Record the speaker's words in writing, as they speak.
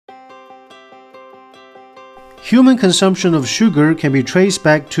Human consumption of sugar can be traced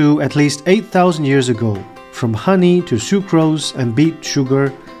back to at least 8,000 years ago, from honey to sucrose and beet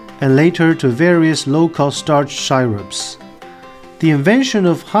sugar, and later to various low-cost starch syrups. The invention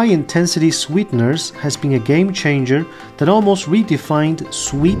of high-intensity sweeteners has been a game-changer that almost redefined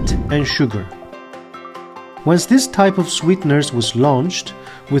sweet and sugar. Once this type of sweeteners was launched,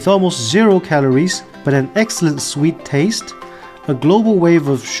 with almost zero calories but an excellent sweet taste, a global wave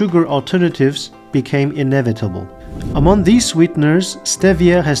of sugar alternatives became inevitable. Among these sweeteners,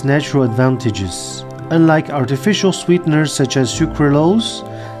 stevia has natural advantages. Unlike artificial sweeteners such as sucralose,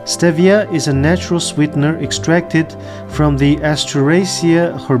 stevia is a natural sweetener extracted from the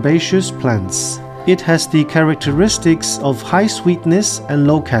Asteraceae herbaceous plants. It has the characteristics of high sweetness and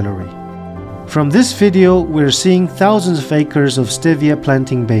low calorie. From this video, we're seeing thousands of acres of stevia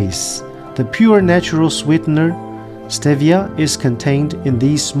planting base. The pure natural sweetener, stevia, is contained in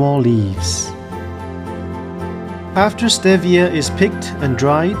these small leaves. After stevia is picked and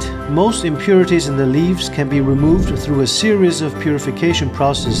dried, most impurities in the leaves can be removed through a series of purification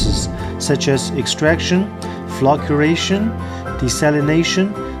processes such as extraction, flocculation,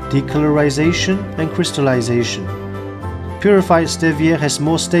 desalination, decolorization, and crystallization. Purified stevia has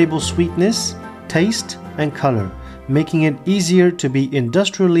more stable sweetness, taste, and color, making it easier to be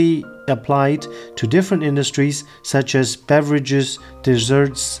industrially applied to different industries such as beverages,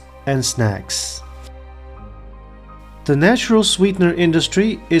 desserts, and snacks. The natural sweetener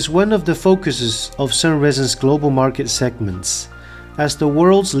industry is one of the focuses of Sunresin's global market segments. As the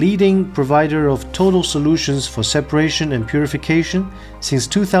world's leading provider of total solutions for separation and purification, since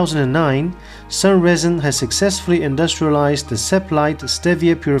 2009, Sunresin has successfully industrialized the Seplite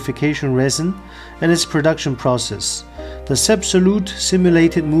Stevia Purification Resin and its production process, the Sepsolut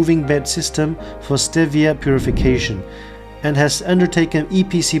simulated moving bed system for stevia purification, and has undertaken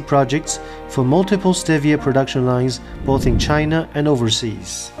EPC projects for multiple stevia production lines both in China and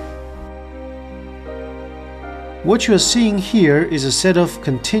overseas. What you are seeing here is a set of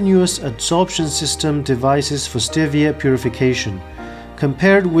continuous adsorption system devices for stevia purification.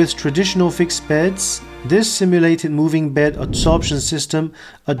 Compared with traditional fixed beds, this simulated moving bed adsorption system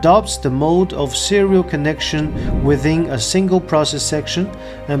adopts the mode of serial connection within a single process section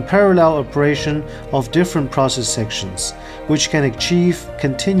and parallel operation of different process sections, which can achieve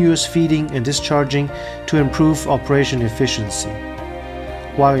continuous feeding and discharging to improve operation efficiency.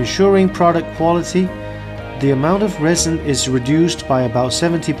 While ensuring product quality, the amount of resin is reduced by about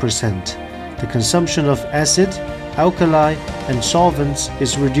 70%. The consumption of acid, alkali, and solvents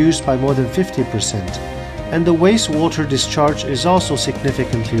is reduced by more than 50%, and the wastewater discharge is also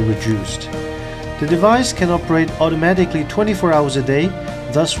significantly reduced. The device can operate automatically 24 hours a day,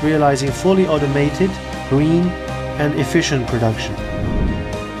 thus realizing fully automated, green, and efficient production.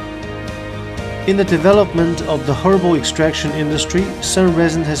 In the development of the herbal extraction industry,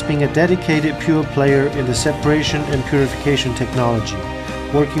 Sunresin has been a dedicated pure player in the separation and purification technology,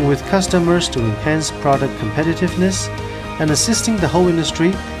 working with customers to enhance product competitiveness and assisting the whole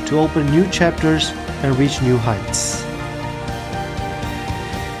industry to open new chapters and reach new heights.